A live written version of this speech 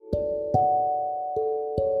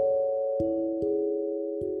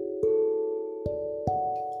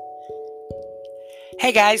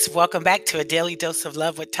Hey guys, welcome back to A Daily Dose of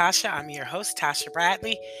Love with Tasha. I'm your host, Tasha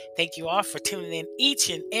Bradley. Thank you all for tuning in each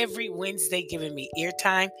and every Wednesday, giving me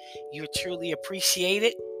eartime. You truly appreciate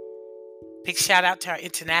it. Big shout out to our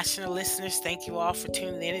international listeners. Thank you all for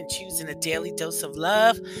tuning in and choosing A Daily Dose of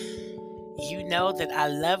Love. You know that I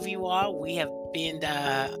love you all. We're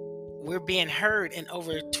being heard in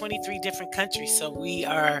over 23 different countries. So we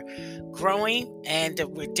are growing, and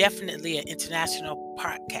we're definitely an international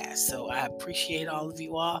podcast. So I appreciate all of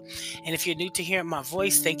you all. And if you're new to hearing my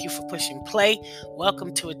voice, thank you for pushing play.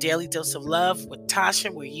 Welcome to A Daily Dose of Love with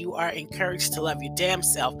Tasha, where you are encouraged to love your damn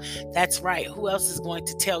self. That's right. Who else is going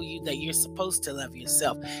to tell you that you're supposed to love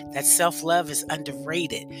yourself? That self-love is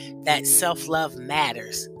underrated. That self-love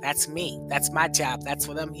matters. That's me. That's my job. That's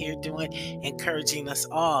what I'm here doing, encouraging us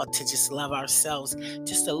all to just love ourselves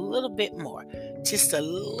just a little bit more. Just a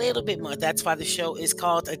little bit more. That's why the show is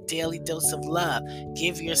called A Daily Dose of Love.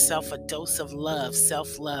 Give yourself a dose of love,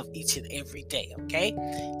 self-love each and every day, okay?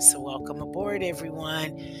 So welcome aboard,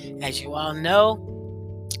 everyone. As you all know,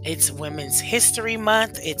 it's Women's History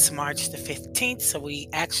Month. It's March the 15th. So we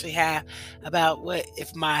actually have about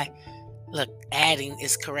adding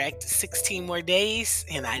is correct, 16 more days,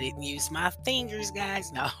 and I didn't use my fingers,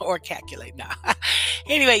 guys, no, or calculate, no.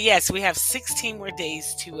 Anyway, yes, we have 16 more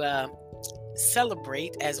days to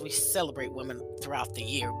celebrate, as we celebrate women throughout the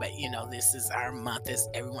year. But this is our month, as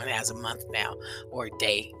everyone has a month now, or a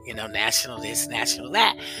day, national this, national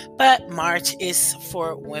that. But March is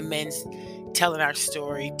for women's, telling our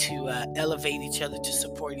story, to elevate each other, to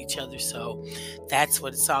support each other. So that's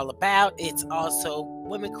what it's all about. It's also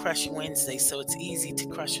Women Crush Wednesday, so it's easy to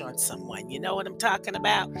crush on someone. You know what I'm talking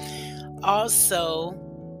about? Also,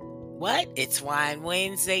 it's Wine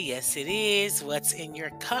Wednesday. Yes, it is. What's in your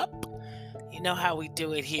cup? You know how we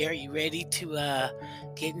do it here. Are you ready to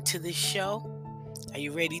get into this show? Are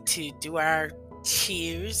you ready to do our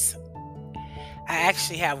cheers? I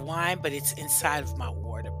actually have wine, but it's inside of my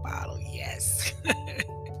water bottle. Yes.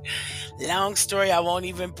 Long story. I won't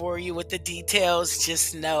even bore you with the details.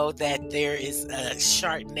 Just know that there is a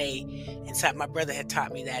Chardonnay inside. My brother had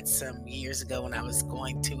taught me that some years ago when I was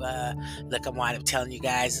going to look. I'm wind up telling you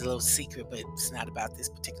guys a little secret, but it's not about this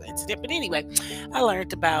particular incident. But anyway, I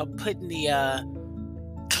learned about putting the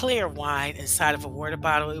clear wine inside of a water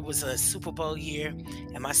bottle. It was a Super Bowl year,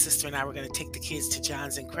 and my sister and I were going to take the kids to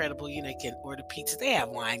John's Incredible. You can order pizza. They have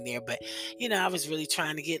wine there, but I was really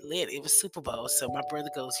trying to get lit. It was Super Bowl. So my brother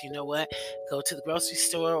goes, you know what? Go to the grocery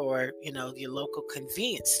store, or your local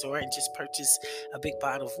convenience store, and just purchase a big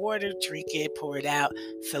bottle of water, drink it, pour it out,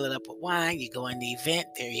 fill it up with wine. You go in the event,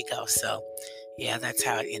 there you go. So yeah, that's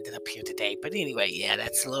how it ended up here today. But anyway, yeah,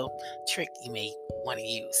 that's a little trick you may want to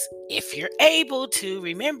use if you're able to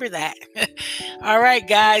remember that. All right,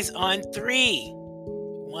 guys, on 3.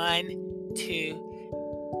 1,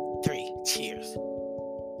 2, 3. Cheers.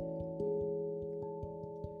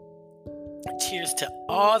 Cheers to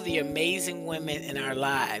all the amazing women in our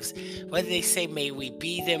lives. Whether they say, may we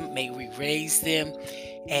be them, may we raise them,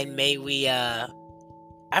 and may we, I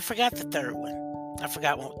forgot the third one. I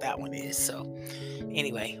forgot what that one is. So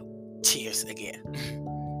anyway, cheers again.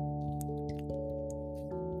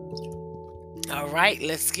 All right,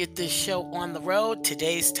 let's get this show on the road.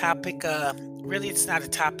 Today's topic, really, it's not a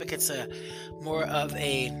topic. It's more of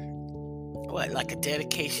a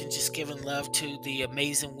dedication, just giving love to the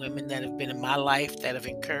amazing women that have been in my life, that have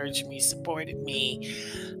encouraged me, supported me,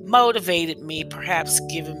 motivated me, perhaps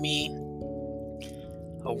given me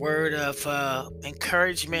a word of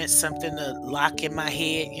encouragement, something to lock in my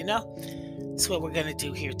head. That's what we're going to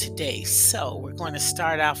do here today. So we're going to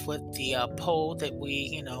start off with the poll that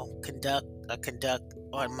we, conduct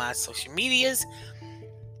on my social medias.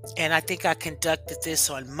 And I think I conducted this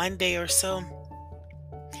on Monday or so.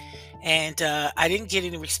 And I didn't get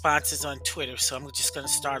any responses on Twitter. So I'm just going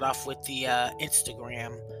to start off with the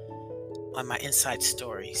Instagram on my Inside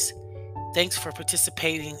Stories. Thanks for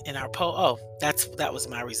participating in our poll. Oh, that was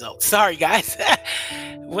my result. Sorry, guys.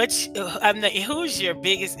 Who's your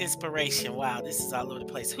biggest inspiration? Wow, this is all over the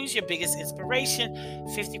place. Who's your biggest inspiration?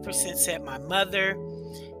 50% said my mother.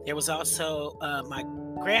 There was also my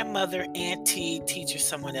grandmother, auntie, teacher,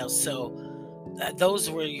 someone else. So those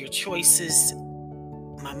were your choices.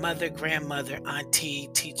 My mother, grandmother, auntie,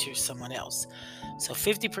 teacher, someone else. So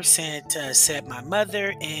 50% said my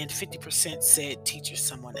mother, and 50% said teacher,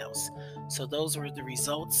 someone else. So those were the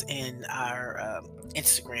results in our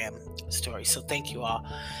Instagram story. So thank you all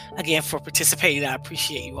again for participating. I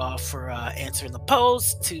appreciate you all for answering the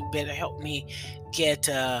polls to better help me get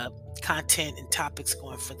content and topics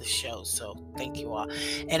going for the show. So thank you all.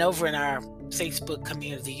 And over in our Facebook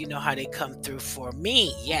community, you know how they come through for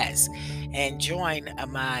me, yes. And join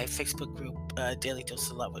my Facebook group, Daily Dose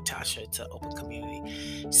of Love with Tasha. It's an open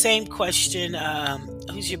community. Same question: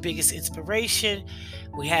 who's your biggest inspiration?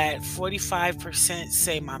 We had 45%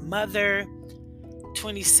 say my mother,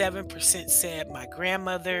 27% said my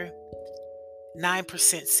grandmother,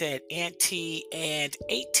 9% said auntie, and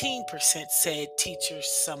 18% said teacher,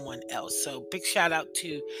 someone else. So big shout out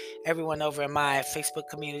to everyone over in my Facebook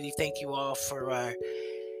community. Thank you all for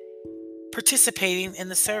participating in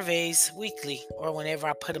the surveys weekly or whenever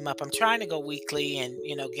I put them up. I'm trying to go weekly and,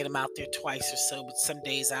 get them out there twice or so, but some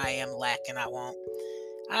days I am lacking. I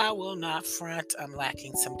will not front. I'm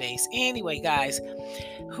lacking some days. Anyway, guys,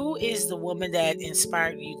 who is the woman that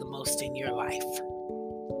inspired you the most in your life?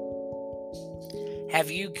 Have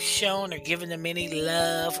you shown or given them any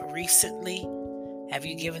love recently? Have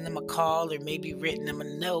you given them a call or maybe written them a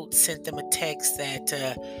note, sent them a text that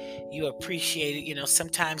you appreciated?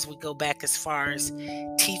 Sometimes we go back as far as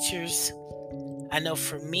teachers. I know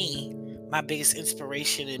for me, my biggest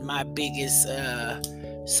inspiration and my biggest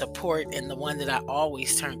support, and the one that I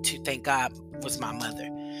always turned to, thank God, was my mother.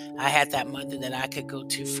 I had that mother that I could go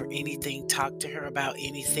to for anything, talk to her about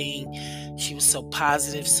anything. She was so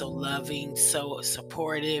positive, so loving, so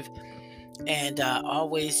supportive, and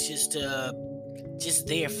always just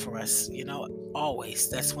there for us, always.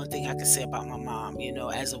 That's one thing I can say about my mom.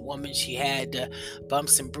 As a woman, she had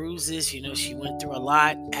bumps and bruises. She went through a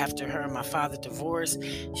lot after her and my father divorced.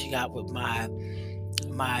 She got with my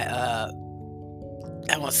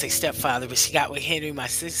I won't say stepfather, but she got with Henry, my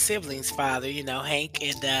sibling's father, Hank,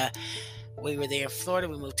 and we were there in Florida.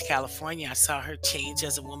 We moved to California. I saw her change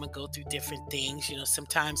as a woman, go through different things.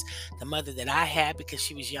 Sometimes the mother that I had, because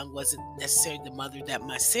she was young, wasn't necessarily the mother that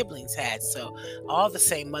my siblings had. So all the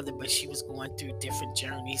same mother, but she was going through different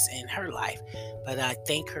journeys in her life. But I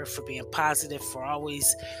thank her for being positive, for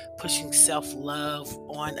always pushing self-love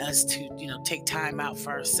on us to, take time out for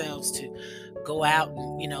ourselves, to go out and,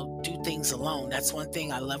 do things alone. That's one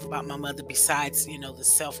thing I love about my mother, besides, the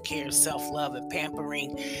self-care, self-love, and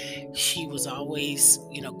pampering. She was always,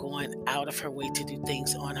 going out of her way to do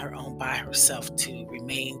things on her own by herself, to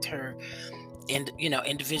remain her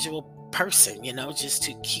individual person, just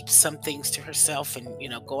to keep some things to herself and,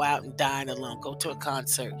 go out and dine alone, go to a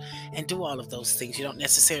concert and do all of those things. You don't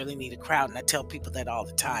necessarily need a crowd. And I tell people that all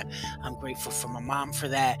the time. I'm grateful for my mom for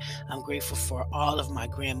that. I'm grateful for all of my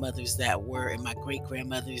grandmothers that were, and my great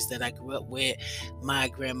grandmothers that I grew up with. My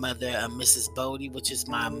grandmother, Mrs. Bodie, which is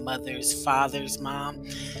my mother's father's mom.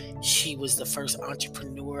 She was the first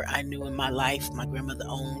entrepreneur I knew in my life. My grandmother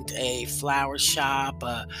owned a flower shop.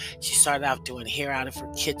 She started out doing hair out of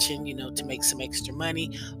her kitchen, to make some extra money,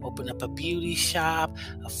 open up a beauty shop,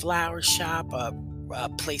 a flower shop, a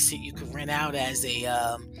place that you could rent out as a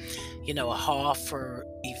hall for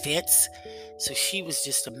events. So she was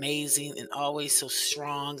just amazing and always so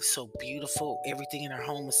strong, so beautiful. Everything in her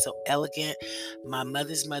home was so elegant. My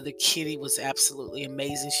mother's mother, Kitty, was absolutely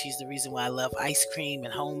amazing. She's the reason why I love ice cream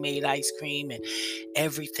and homemade ice cream and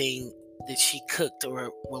everything that she cooked,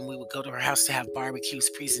 or when we would go to her house to have barbecues.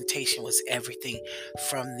 Presentation was everything,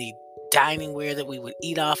 from the dining ware that we would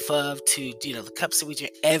eat off of to the cups that we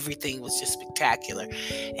drink. Everything was just spectacular.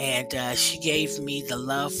 And she gave me the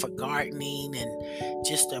love for gardening and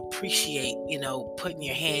just to appreciate putting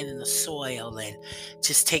your hand in the soil and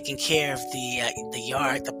just taking care of the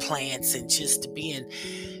yard, the plants, and just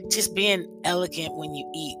being elegant when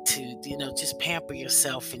you eat, to just pamper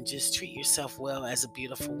yourself and just treat yourself well as a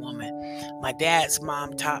beautiful woman. My dad's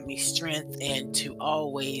mom taught me strength, and to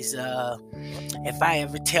always, if I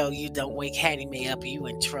ever tell you don't wake Hattie Mae up, you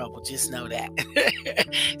in trouble. Just know that.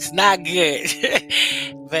 It's not good.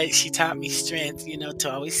 But she taught me strength,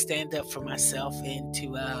 to always stand up for myself and to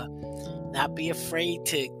not be afraid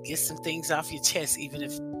to get some things off your chest, even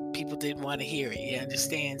if people didn't want to hear it. You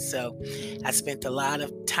understand? So I spent a lot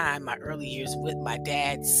of time, my early years, with my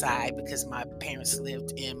dad's side, because my parents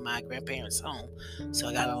lived in my grandparents' home. So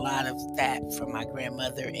I got a lot of that from my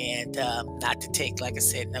grandmother. And not to take, like I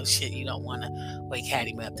said, no shit, you don't want to wake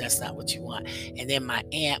Hattie up. That's not what you want. And then my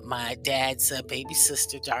aunt, my dad's baby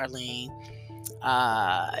sister, Darlene,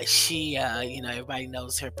 she everybody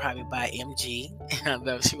knows her probably by MG. I don't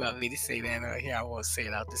know if she want me to say that on here. I won't say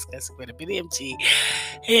it. I'll discuss it with her. But MG,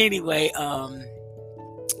 anyway,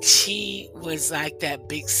 she was like that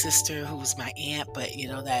big sister who was my aunt, but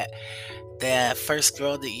that the first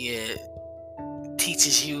girl that you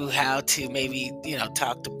teaches you how to maybe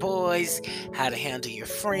talk to boys, how to handle your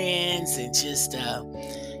friends, and just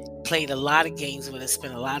played a lot of games with us,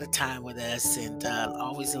 spent a lot of time with us, and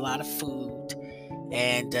always a lot of food.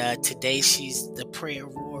 And today she's the prayer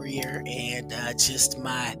warrior and just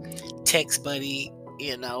my text buddy,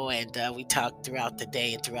 and we talk throughout the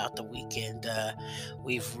day and throughout the weekend.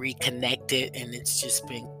 We've reconnected, and it's just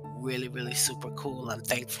been really, really super cool. I'm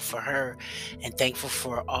thankful for her and thankful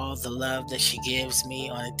for all the love that she gives me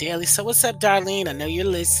on a daily. So, what's up, Darlene? I know you're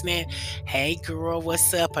listening. Hey, girl,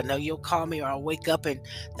 what's up? I know you'll call me or I'll wake up and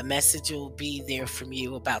the message will be there from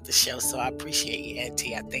you about the show. So, I appreciate you,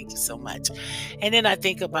 Auntie. I thank you so much. And then I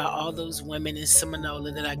think about all those women in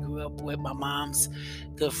Seminole that I grew up with. My mom's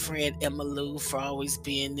good friend Emma Lou for always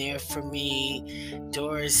being there for me.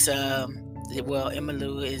 Doris, well, Emma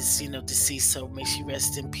Lou is, deceased, so may she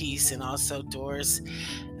rest in peace. And also Doris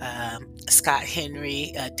Scott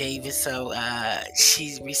Henry Davis. So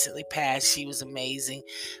she recently passed. She was amazing.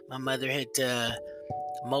 My mother had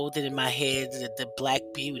molded in my head the Black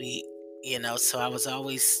Beauty, so I was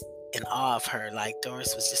always in awe of her. Like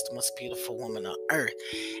Doris was just the most beautiful woman on earth.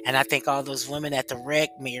 And I think all those women at the rec,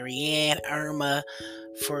 Marianne, Irma,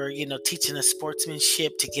 for teaching us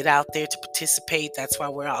sportsmanship to get out there to participate. That's why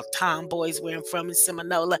we're all tomboys where I'm from in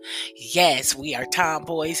Seminola. Yes, we are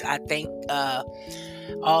tomboys. I thank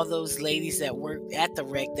all those ladies that worked at the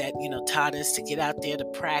rec that taught us to get out there to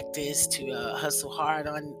practice, to hustle hard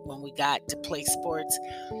on when we got to play sports.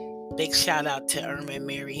 Big shout out to Irma and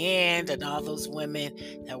Marianne and all those women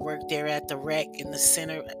that worked there at the rec in the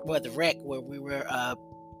center, the rec where we were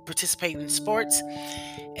participating in sports.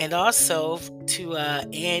 And also to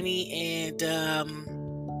Annie and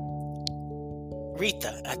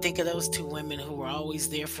Rita. I think of those two women who were always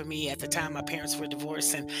there for me. At the time, my parents were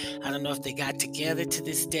divorced, and I don't know if they got together to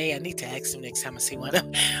this day. I need to ask them next time I see one of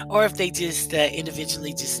them, or if they just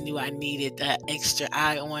individually just knew I needed extra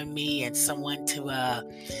eye on me and someone to,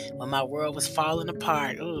 when my world was falling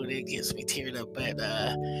apart. Oh, that gets me teared up. But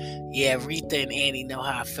yeah, Rita and Annie know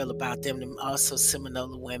how I feel about them. And also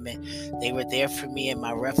Seminola women. They were there for me in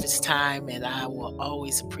my roughest time, and I will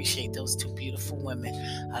always appreciate those two beautiful women.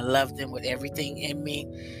 I love them with everything in me.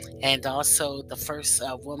 And also the first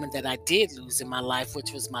woman that I did lose in my life,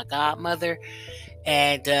 which was my godmother.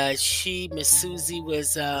 And Miss Susie,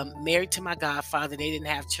 was married to my godfather. They didn't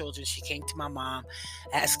have children. She came to my mom,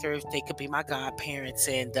 asked her if they could be my godparents.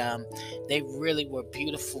 And they really were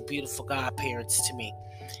beautiful, beautiful godparents to me.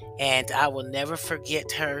 And I will never forget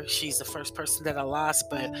her. She's the first person that I lost,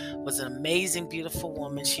 but was an amazing, beautiful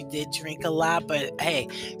woman. She did drink a lot, but hey,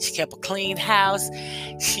 she kept a clean house.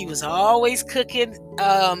 She was always cooking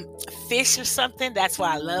fish or something. That's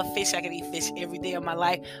why I love fish. I could eat fish every day of my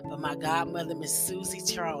life. But my godmother, Miss Susie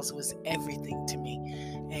Charles, was everything to me.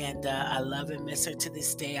 And I love and miss her to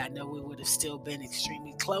this day. I know we would have still been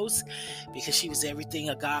extremely close because she was everything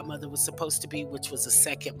a godmother was supposed to be, which was a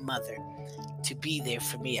second mother, to be there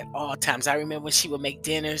for me at all times. I remember when she would make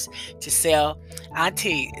dinners to sell. My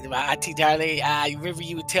auntie Darlene, I remember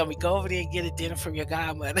you would tell me, go over there and get a dinner from your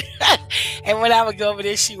godmother. And when I would go over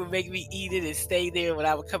there, she would make me eat it and stay there. When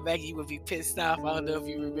I would come back, you would be pissed off. I don't know if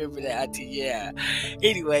you remember that, auntie. Yeah.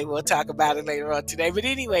 Anyway, we'll talk about it later on today. But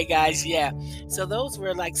anyway, guys, yeah. So those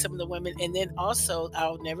were like some of the women. And then also,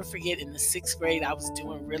 I'll never forget, in the 6th grade, I was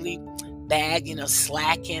doing really bad,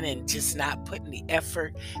 slacking and just not putting the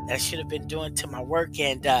effort that I should have been doing to my work.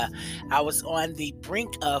 And I was on the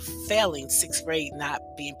brink of failing 6th grade, not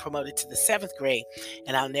being promoted to the 7th grade.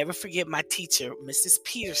 And I'll never forget my teacher, Mrs.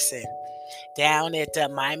 Peterson, down at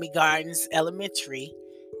Miami Gardens Elementary.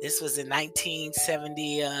 This was in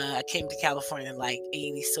 1970. I came to California in like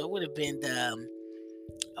 80, so it would have been the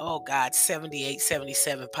 78,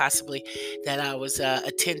 77 possibly, that I was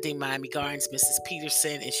attending Miami Gardens, Mrs.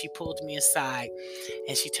 Peterson, and she pulled me aside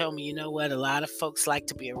and she told me, you know what, a lot of folks like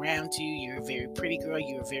to be around you. You're a very pretty girl.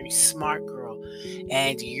 You're a very smart girl,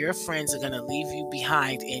 and your friends are going to leave you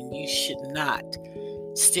behind, and you should not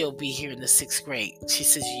still be here in the 6th grade. She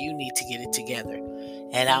says, you need to get it together.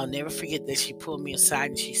 And I'll never forget that she pulled me aside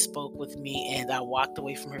and she spoke with me, and I walked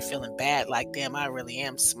away from her feeling bad, like, damn, I really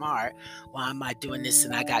am smart. Why am I doing this?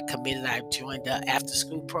 And I got committed. I joined the after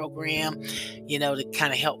school program, to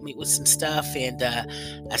kind of help me with some stuff. And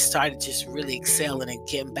I started just really excelling and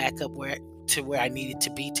getting back up to where I needed to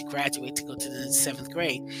be to graduate, to go to the 7th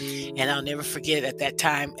grade. And I'll never forget, at that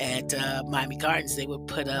time at Miami Gardens, they would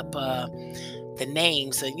put up the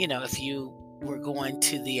names, and if you were going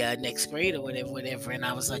to the next grade or whatever, whatever. And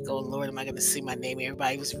I was like, oh Lord, am I going to see my name?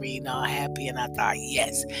 Everybody was reading all happy. And I thought,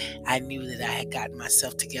 yes, I knew that I had gotten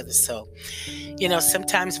myself together. So,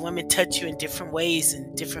 sometimes women touch you in different ways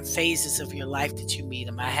and different phases of your life that you meet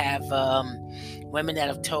them. I have women that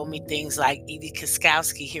have told me things like Edie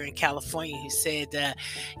Kaskowski here in California, who said,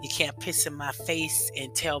 you can't piss in my face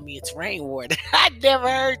and tell me it's rainwater. I never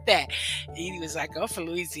heard that. Edie was like, I'm from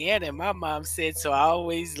Louisiana, and my mom said so. I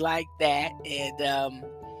always liked that. And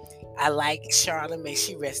I like Charlotte, may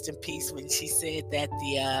she rest in peace, when she said that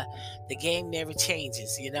the game never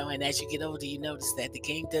changes, and as you get older, you notice that the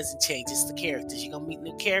game doesn't change. It's the characters. You're gonna meet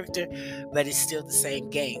new character, but it's still the same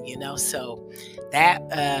game, So that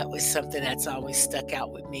was something that's always stuck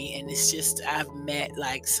out with me. And it's just, I've met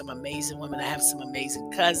like some amazing women. I have some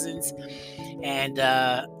amazing cousins, and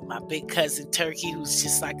my big cousin Turkey, who's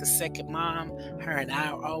just like a second mom. Her and I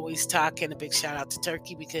are always talking. A big shout out to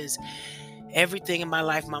Turkey, because everything in my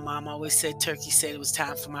life, my mom always said, Turkey said it was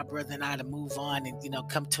time for my brother and I to move on and,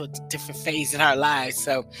 come to a different phase in our lives.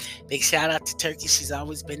 So big shout out to Turkey. She's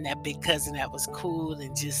always been that big cousin that was cool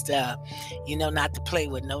and just, not to play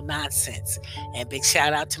with, no nonsense. And big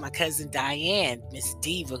shout out to my cousin Diane, Miss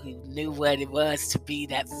Diva, who knew what it was to be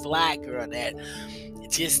that fly girl, that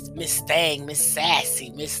just Miss Thang, Miss Sassy,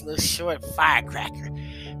 Miss Little Short Firecracker.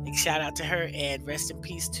 Big shout out to her, and rest in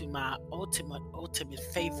peace to my ultimate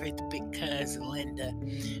favorite big cousin Linda,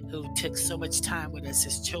 who took so much time with us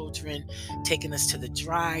as children, taking us to the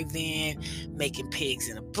drive-in, making pigs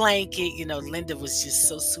in a blanket. Linda was just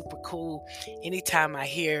so super cool. Anytime I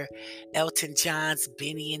hear Elton John's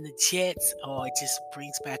Benny and the Jets, oh, it just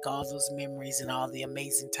brings back all those memories and all the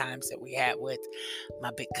amazing times that we had with my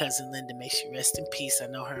big cousin Linda. May she rest in peace. I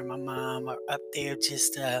know her and my mom are up there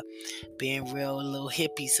just being real little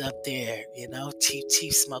hippies up there,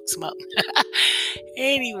 chief smoke.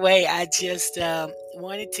 Anyway, I just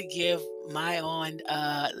wanted to give my own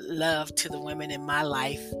love to the women in my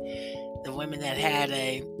life, the women that had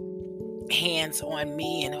a hands on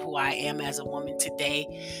me and who I am as a woman today,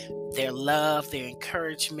 their love, their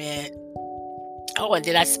encouragement. Oh, and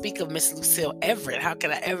did I speak of Miss Lucille Everett? How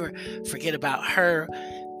could I ever forget about her?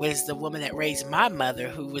 Was the woman that raised my mother,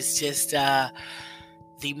 who was just the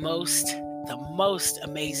most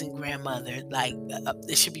amazing grandmother. Like,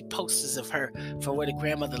 there should be posters of her for what a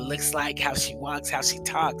grandmother looks like, how she walks, how she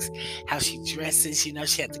talks, how she dresses. She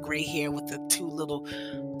had the gray hair with the two little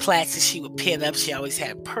plaits that she would pin up. She always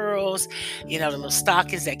had pearls, the little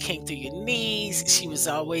stockings that came through your knees. She was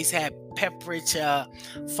always had Pepperidge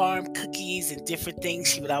farm cookies and different things.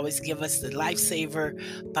 She would always give us the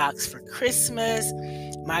Lifesaver box for Christmas.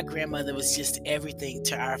 My grandmother was just everything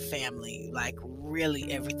to our family, like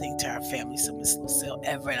really everything to our family. So Miss Lucille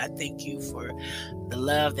Everett, I thank you for the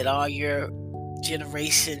love that all your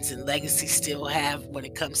generations and legacy still have when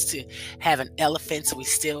it comes to having elephants. We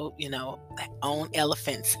still, own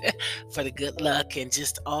elephants for the good luck and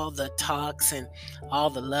just all the talks and all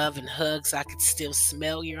the love and hugs. I could still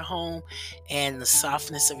smell your home and the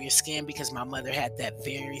softness of your skin, because my mother had that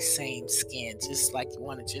very same skin, just like you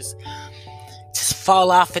want to just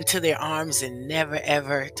fall off into their arms and never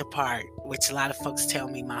ever depart, which a lot of folks tell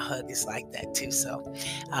me my hug is like that too. So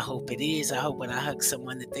I hope it is. I hope when I hug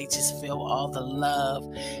someone that they just feel all the love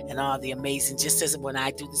and all the amazing, just as when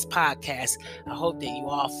I do this podcast, I hope that you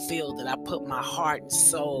all feel that I put my heart and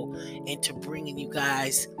soul into bringing you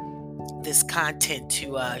guys this content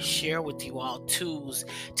to share with you all tools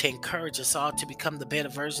to encourage us all to become the better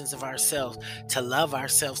versions of ourselves, to love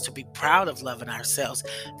ourselves, to be proud of loving ourselves.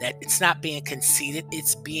 That it's not being conceited,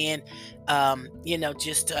 it's being,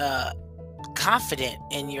 just confident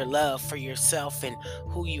in your love for yourself and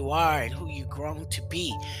who you are and who you've grown to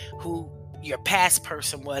be, who your past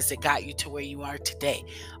person was that got you to where you are today.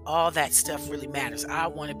 All that stuff really matters. I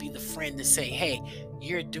want to be the friend to say, hey,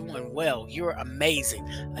 you're doing well. You're amazing.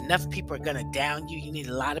 Enough people are going to down you. You need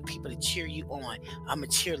a lot of people to cheer you on. I'm a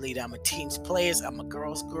cheerleader. I'm a team's players. I'm a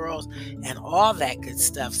girls, and all that good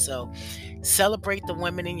stuff. So celebrate the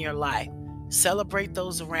women in your life. Celebrate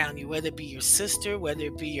those around you, whether it be your sister, whether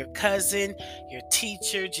it be your cousin, your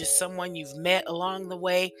teacher, just someone you've met along the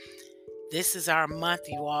way. This is our month,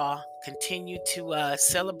 you all. Continue to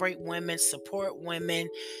celebrate women, support women,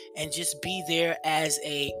 and just be there as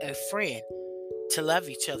a friend to love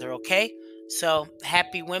each other, okay? So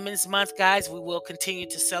happy Women's Month, guys. We will continue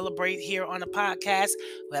to celebrate here on the podcast.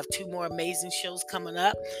 We have 2 more amazing shows coming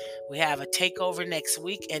up. We have a takeover next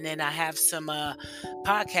week, and then I have some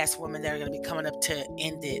podcast women that are going to be coming up to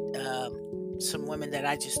end it. Some women that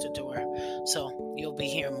I just adore. So You'll be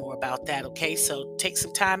hearing more about that, okay? So take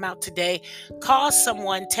some time out today. Call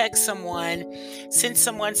someone, text someone, send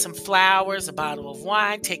someone some flowers, a bottle of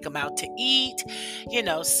wine, take them out to eat,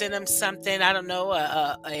 send them something, I don't know,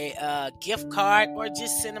 a gift card, or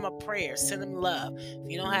just send them a prayer, send them love.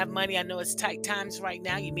 If you don't have money, I know it's tight times right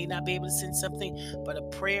now. You may not be able to send something, but a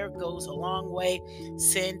prayer goes a long way.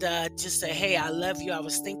 Send, just say, hey, I love you. I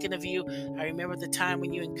was thinking of you. I remember the time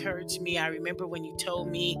when you encouraged me. I remember when you told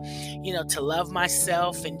me, to love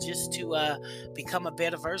myself and just to become a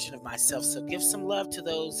better version of myself. So give some love to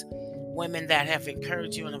those women that have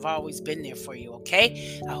encouraged you and have always been there for you,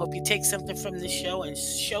 okay? I hope you take something from this show and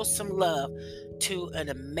show some love to an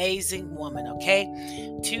amazing woman, okay?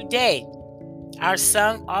 Today, our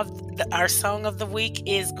song of the week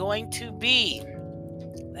is going to be,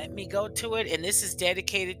 let me go to it, and this is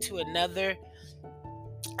dedicated to another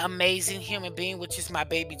amazing human being, which is my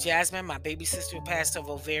baby Jasmine, my baby sister who passed of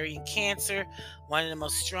ovarian cancer, one of the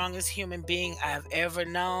most strongest human being I've ever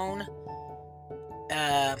known.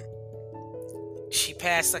 She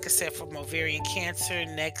passed, like I said, from ovarian cancer.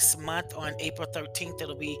 Next month on April 13th,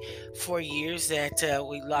 it'll be 4 years that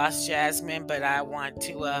we lost Jasmine, but I want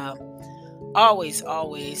to always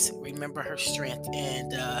remember her strength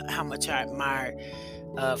and how much I admired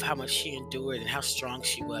of how much she endured and how strong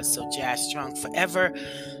she was. So Jazz strong forever.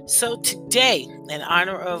 So today, in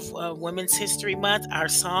honor of Women's History Month, our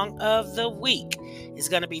song of the week is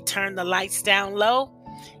going to be "Turn the Lights Down Low."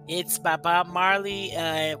 It's by Bob Marley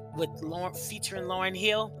featuring Lauryn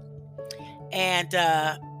Hill. And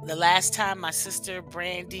the last time my sister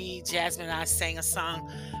Brandy, Jasmine, and I sang a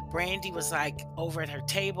song, Brandy was like over at her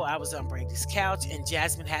table. I was on Brandy's couch, and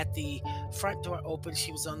Jasmine had the front door open.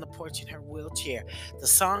 She was on the porch in her wheelchair. The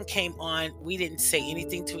song came on. We didn't say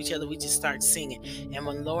anything to each other. We just started singing. And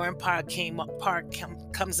when Lauren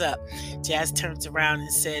comes up, Jazz turns around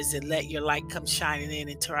and says, "And let your light come shining in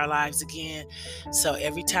into our lives again." So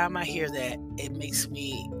every time I hear that, it makes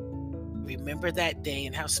me remember that day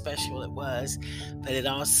and how special it was. But it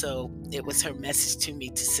was her message to me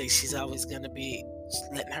to say she's always going to be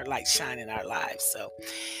letting her light shine in our lives. So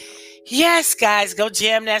yes, guys, go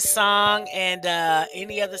jam that song and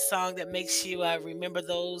any other song that makes you remember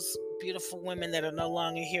those beautiful women that are no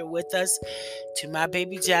longer here with us. To my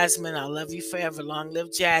baby Jasmine, I love you forever. Long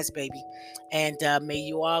live Jazz, baby. And may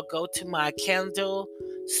you all go to my candle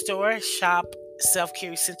store, shop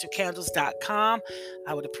selfcarecentralcandles.com.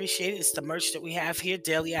 I would appreciate it. It's the merch that we have here,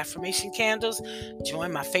 Daily Affirmation Candles.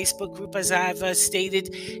 Join my Facebook group, as I've stated,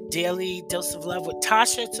 Daily Dose of Love with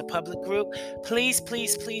Tasha. It's a public group. Please,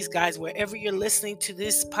 please, please, guys, wherever you're listening to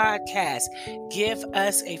this podcast, give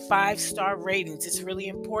us a 5-star rating. It's really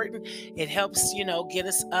important. It helps, get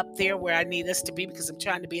us up there where I need us to be, because I'm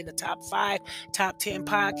trying to be in the top 5, top 10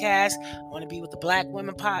 podcasts. I want to be with the Black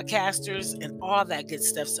women podcasters and all that good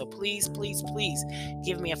stuff. So please, please, please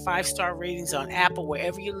give me a 5-star ratings on Apple,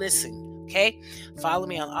 wherever you listen. Okay, follow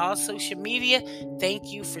me on all social media. Thank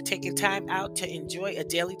you for taking time out to enjoy a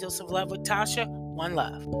daily dose of love with Tasha. One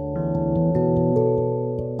love.